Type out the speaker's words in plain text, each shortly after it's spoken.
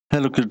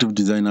Hello creative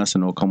designers,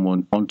 and welcome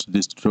onto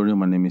this tutorial.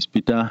 My name is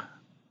Peter,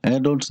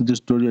 and onto this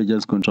tutorial I'm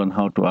just going to learn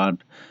how to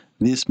add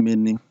this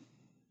mini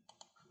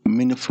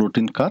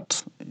floating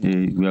cart.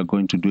 We are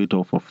going to do it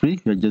all for free.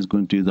 We are just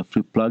going to use a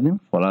free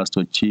plugin for us to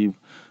achieve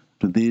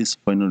to this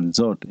final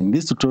result. In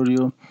this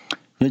tutorial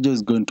you're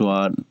just going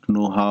to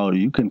know how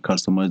you can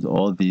customize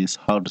all this,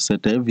 how to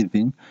set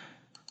everything.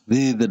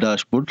 This is the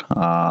dashboard,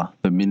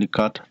 the mini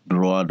cart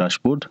drawer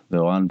dashboard,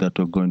 the one that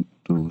we're going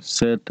to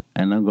set,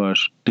 and I'm going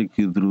to take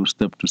you through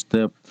step to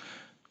step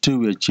till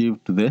we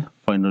achieve to the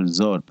final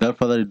result. Without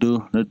further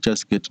ado, let's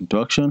just get into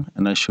action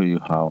and I'll show you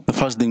how. The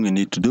first thing we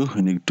need to do,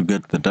 we need to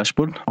get the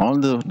dashboard. On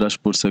the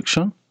dashboard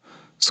section,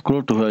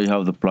 scroll to where you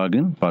have the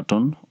plugin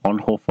button. On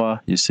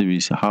hover, you see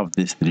we have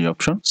these three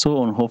options. So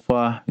on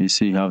hover, you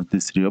see you have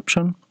these three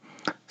options.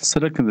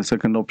 Select the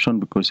second option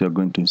because you're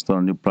going to install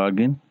a new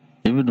plugin.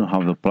 If you don't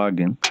have the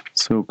plugin,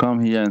 so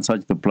come here and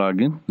search the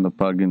plugin. The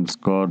plugin is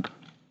called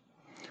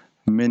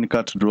Mini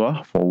Cart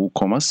Drawer for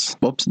WooCommerce.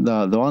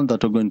 The one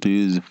that we're going to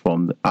use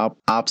from the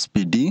Apps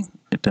PD.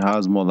 It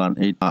has more than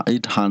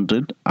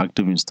 800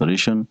 active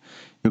installation.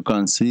 You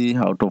can see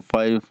out of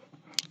 5,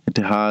 it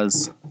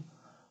has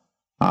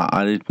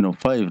a rating of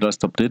 5. That's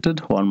updated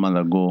 1 month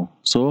ago.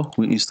 So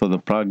we install the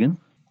plugin.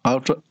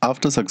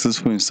 After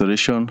successful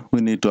installation,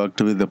 we need to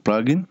activate the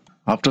plugin.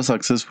 After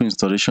successful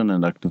installation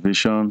and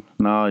activation,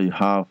 now you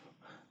have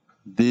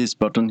this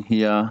button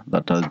here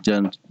that has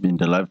just been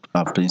delivered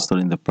after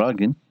installing the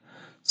plugin.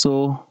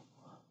 So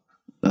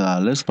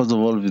let's first of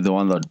all with the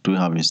one that we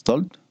have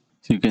installed.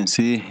 So you can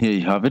see here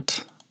you have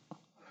it.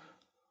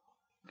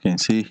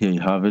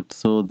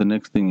 So the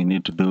next thing you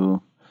need to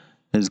do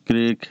is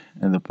click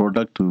and the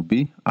product will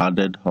be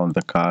added on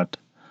the cart.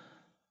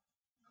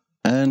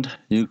 And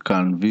you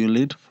can view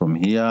it from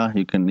here.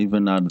 You can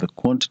even add the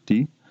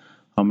quantity,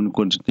 how many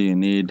quantity you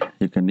need.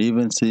 You can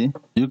even see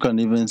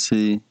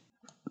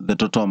the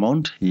total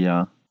amount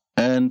here.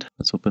 And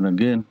let's open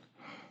again.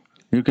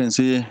 You can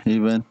see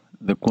even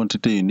the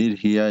quantity you need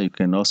here. You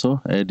can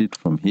also edit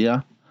from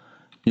here.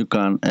 You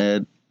can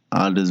add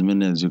as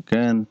many as you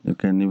can. You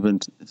can even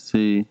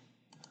see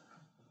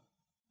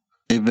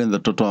even the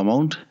total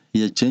amount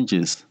here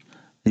changes.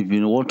 If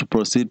you want to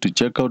proceed to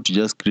checkout, you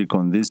just click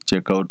on this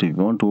checkout. If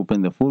you want to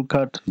open the full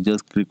cart, you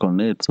just click on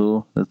it.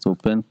 So let's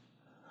open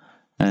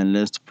and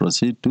let's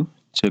proceed to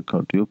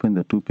checkout. You open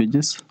the 2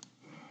 pages.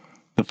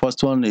 The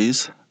first one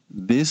is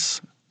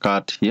this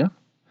cart here.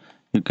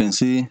 You can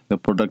see the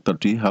product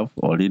that we have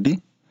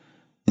already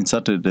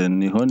inserted,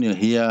 and when you're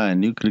here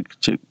and you click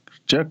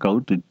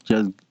checkout, it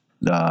just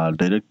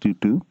directs you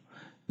to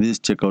this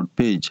checkout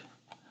page.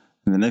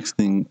 And the next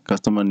thing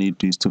customer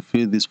needs is to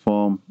fill this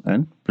form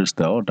and press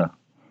the order.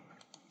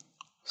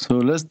 So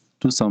let's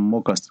do some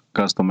more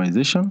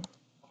customization.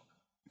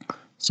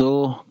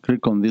 So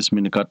click on this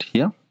mini cart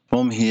here.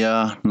 From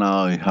here,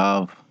 now we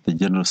have the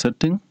general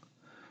setting.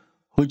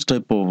 Which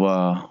type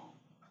of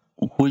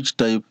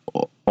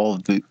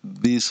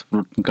this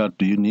floating cart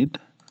do you need?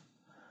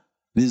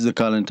 This is the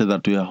current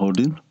that we are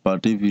holding,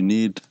 but if you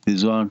need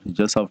this one, you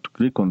just have to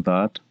click on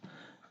that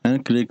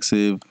and click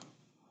save.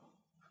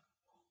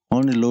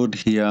 Only load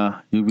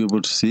here, you'll be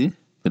able to see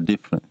the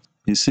difference.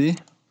 You see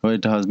where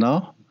it has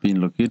now been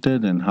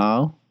located and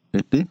how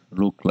it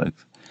looks like.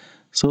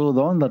 So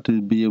the one that will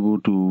be able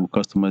to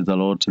customize a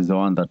lot is the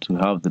one that we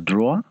have the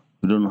drawer.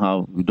 We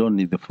don't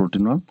need the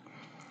floating one,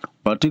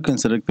 but you can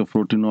select the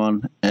floating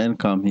one and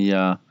come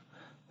here,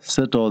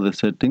 set all the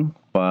setting.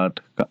 But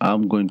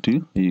I'm going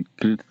to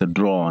create the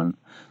drawer one.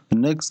 The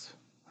next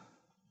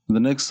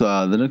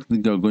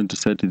thing you're going to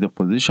set is the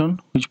position.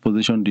 Which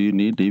position do you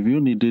need? If you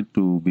need it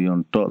to be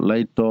on top,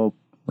 light,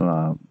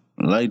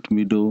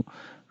 middle,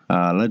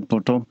 light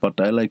bottom,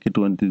 but I like it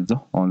when it's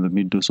on the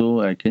middle,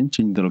 so I can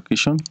change the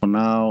location. For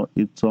now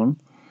it's on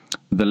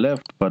the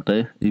left, but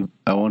if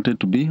I want it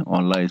to be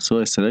on light, so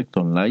I select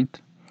on light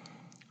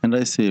and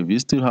I save. You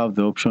still have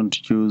the option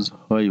to choose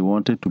where you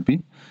want it to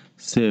be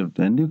saved,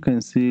 and you can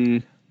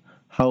see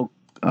how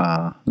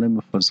let me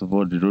first of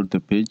all reload the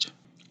page.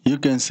 You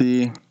can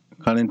see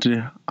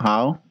currently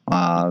how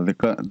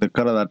the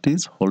color that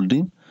is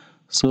holding.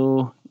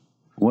 So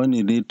when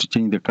you need to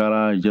change the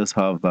color, you just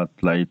have that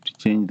light to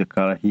change the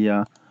color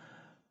here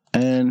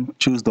and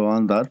choose the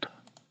one that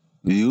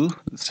you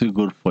see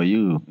good for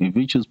you. If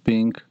you choose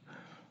pink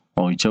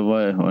or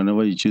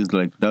whenever you choose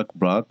like dark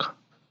black,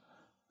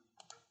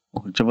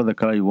 whichever the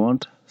color you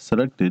want,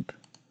 select it,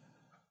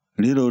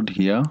 reload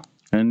here,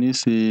 and you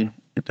see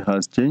it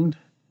has changed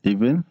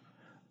even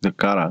the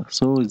color.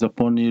 So it's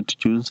upon you to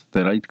choose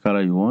the right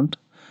color you want.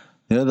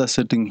 The other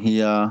setting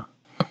here.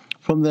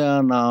 From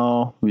there,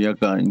 now we are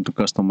going to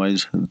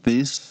customize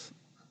these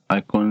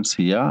icons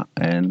here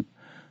and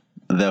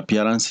the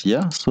appearance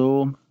here.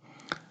 So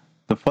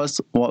the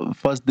first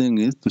thing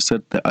is to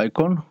set the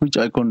icon. Which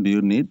icon do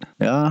you need?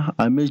 Yeah,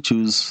 I may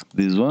choose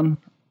this one.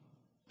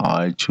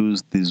 I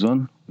choose this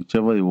one,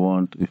 whichever you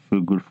want, if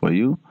it's good for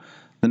you.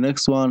 The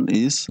next one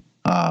is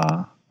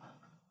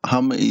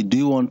how many do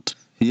you want?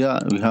 Here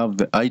we have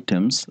the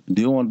items.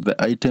 Do you want the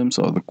items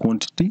or the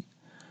quantity?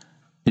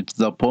 It's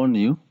upon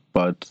you.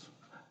 but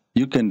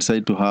you can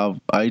decide to have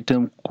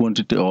item,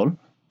 quantity, or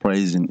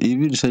pricing. If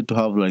you decide to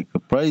have like the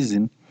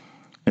pricing,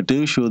 it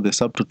will show the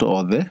subtotal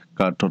or the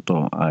cart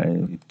total.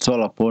 It's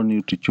all upon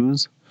you to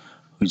choose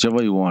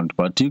whichever you want,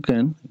 but you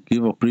can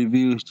give a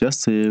preview,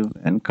 just save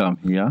and come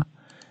here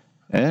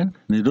and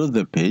reload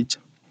the page,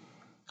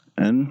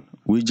 and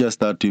we just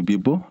start to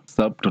people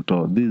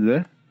subtotal. This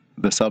is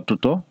the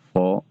subtotal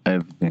for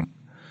everything.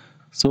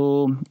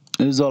 So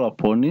it's all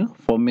upon you.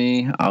 For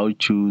me, I'll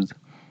choose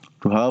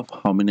to have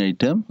how many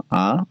items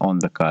are on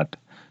the cart.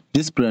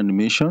 Display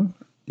animation,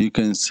 you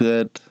can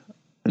set,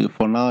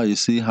 for now you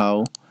see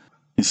the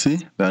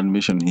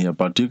animation here,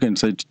 but you can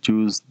set to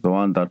choose the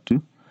one that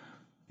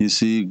you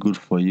see good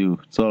for you.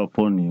 It's all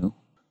upon you.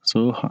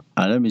 So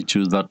let me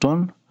choose that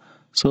one.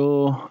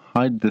 So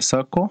hide the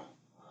circle.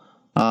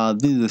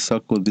 This is the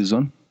circle, this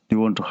one. You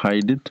want to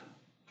hide it.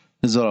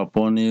 It's all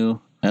upon you.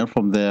 And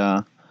from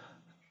there,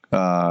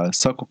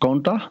 circle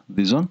counter,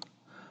 this one.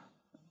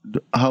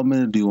 How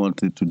many do you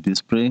want it to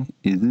display?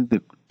 Is it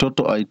the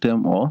total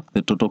item or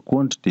the total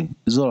quantity?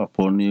 It's all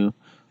upon you.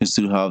 You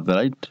still have the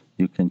right.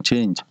 You can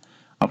change.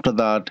 After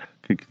that,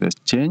 click the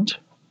change.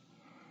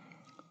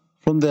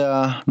 From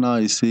there, now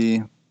you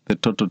see the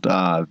total,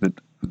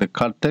 the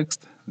cart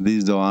text. This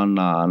is the one.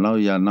 Now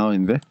you are now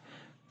in the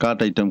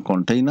cart item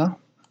container.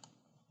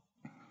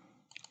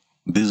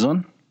 This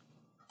one.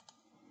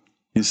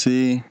 You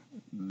see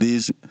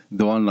this,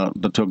 the one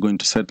that you're going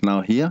to set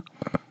now here.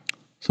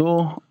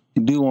 So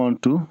do you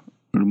want to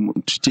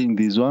change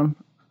this one?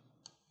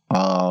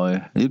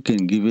 You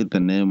can give it the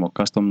name or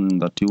custom name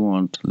that you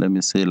want. Let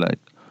me say like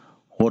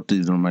what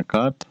is on my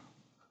cart,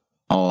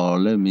 or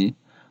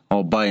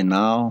buy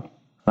now,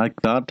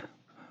 like that.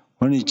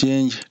 When you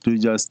change, to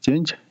just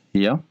change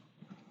here.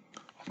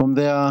 From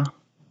there,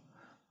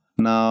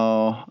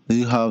 now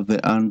you have the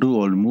undo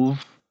or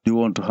remove. Do you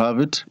want to have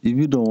it? If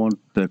you don't want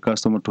the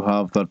customer to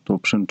have that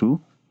option to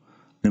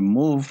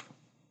remove,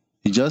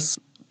 you just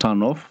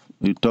turn off.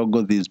 You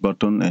toggle this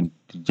button and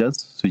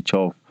just switch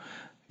off.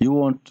 You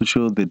want to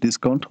show the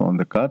discount on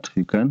the cart,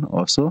 you can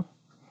also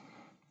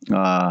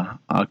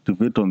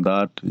activate on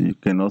that. You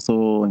can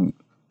also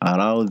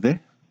allow the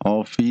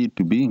fee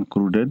to be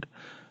included.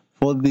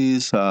 For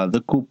this,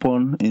 the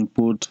coupon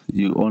input,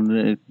 you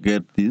only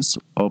get this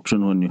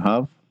option when you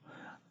have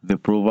the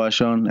pro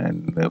version,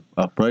 and the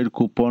applied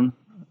coupon,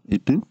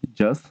 it will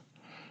just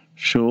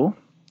show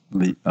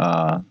the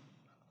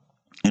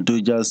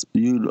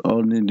you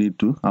only need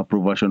to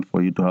approve version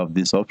for you to have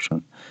this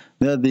option.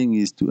 The other thing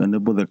is to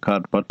enable the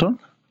cart button.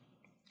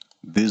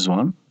 This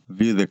one,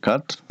 view the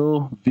cart.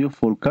 So view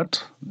full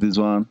cart. This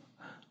one,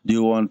 do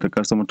you want the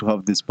customer to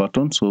have this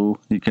button so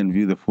you can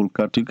view the full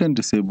cart? You can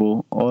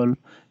disable all,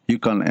 you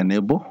can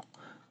enable.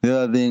 The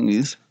other thing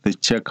is the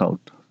checkout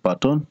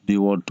button. Do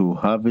you want to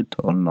have it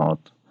or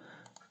not?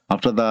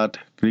 After that,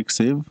 click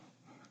save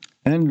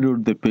and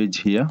load the page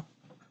here.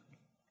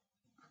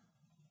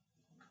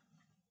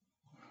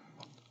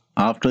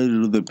 After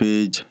you do the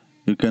page,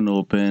 you can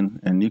open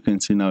and you can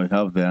see now you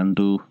have the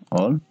undo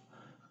all.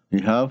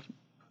 You have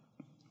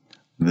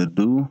the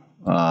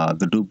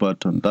do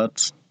button.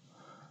 That's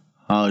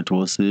how it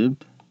was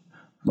saved.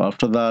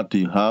 After that,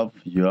 you have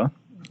your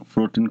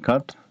floating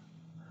cart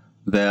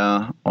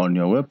there on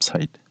your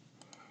website.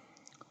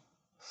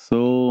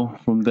 So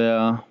from there,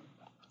 I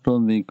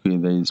don't think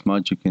there is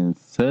much you can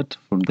set.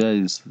 From there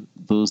is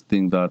those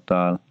things that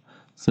are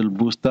sale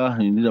booster.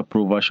 You need a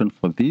pro version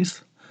for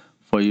this,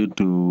 for you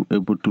to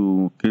able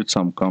to create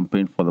some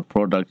campaign for the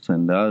products.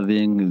 And the other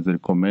thing is the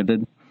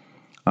recommended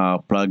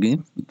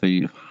plugin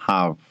they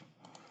have.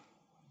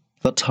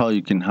 That's how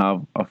you can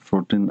have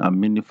a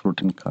mini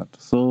floating cart.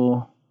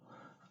 So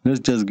let's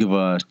just give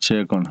a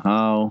check on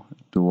how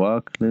to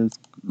work. Let's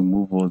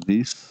remove all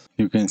this.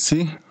 You can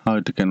see how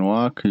it can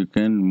work. You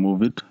can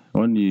remove it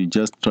when you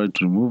just try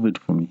to remove it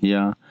from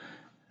here,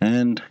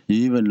 and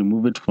you even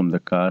remove it from the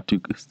cart. You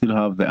can still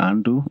have the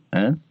undo,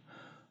 and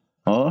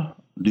or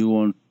do you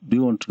want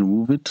to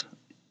remove it?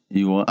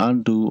 You will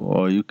undo,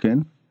 or you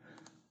can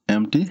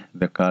empty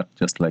the cart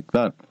just like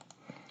that.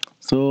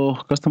 So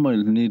customer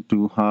will need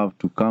to have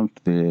to come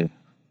to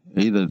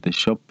either the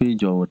shop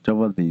page or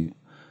whatever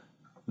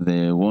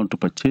they want to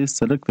purchase.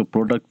 Select the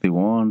product they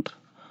want.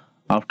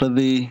 After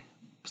they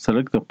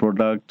select the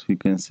product, you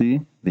can see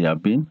they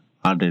have been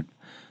added.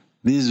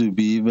 These will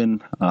be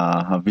even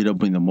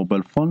available in the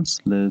mobile phones.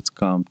 Let's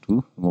come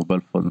to the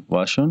mobile phone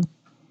version.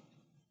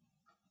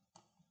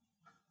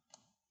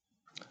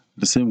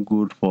 The same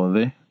good for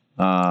the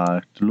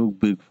to look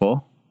big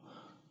for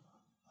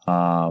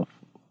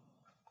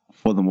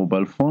the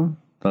mobile phone.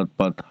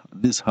 But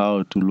this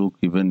how to look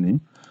even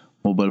in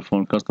mobile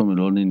phone. Customer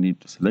will only need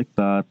to select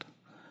that.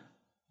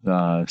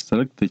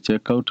 Select the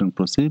checkout and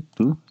proceed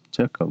to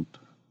checkout.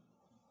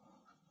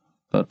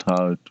 That's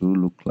how it will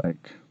look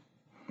like.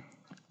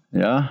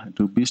 Yeah, it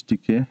will be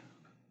sticky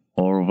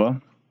all over,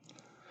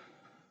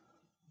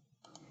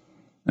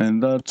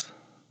 and that's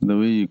the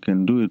way you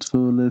can do it. So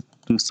let's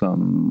do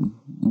some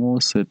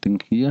more setting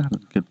here.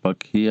 Let's get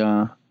back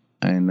here,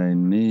 and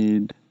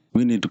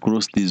we need to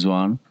cross this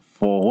one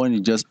for when you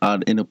just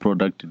add any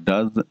product,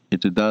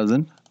 it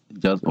doesn't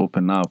just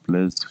open up.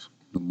 Let's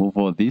remove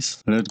all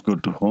this. Let's go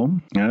to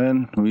home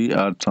and we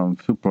add some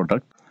few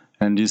products,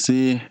 and you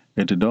see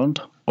it don't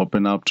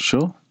open up to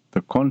show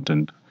the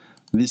content.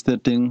 This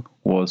setting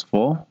was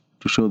for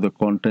to show the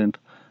content.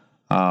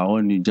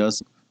 When you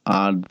just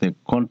add the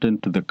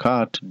content to the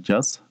cart,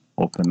 just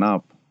open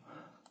up,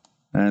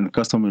 and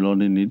customer will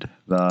only need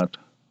that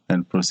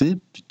and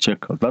proceed to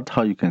checkout. That's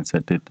how you can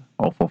set it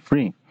all for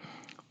free.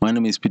 My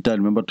name is Peter.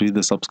 Remember to hit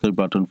the subscribe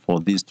button for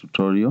this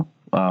tutorial,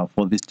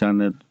 for this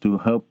channel, to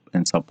help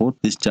and support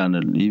this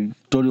channel. If the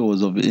tutorial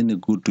was of any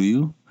good to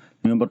you,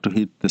 remember to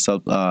hit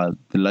the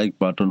like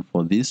button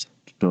for this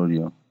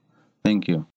tutorial. Thank you.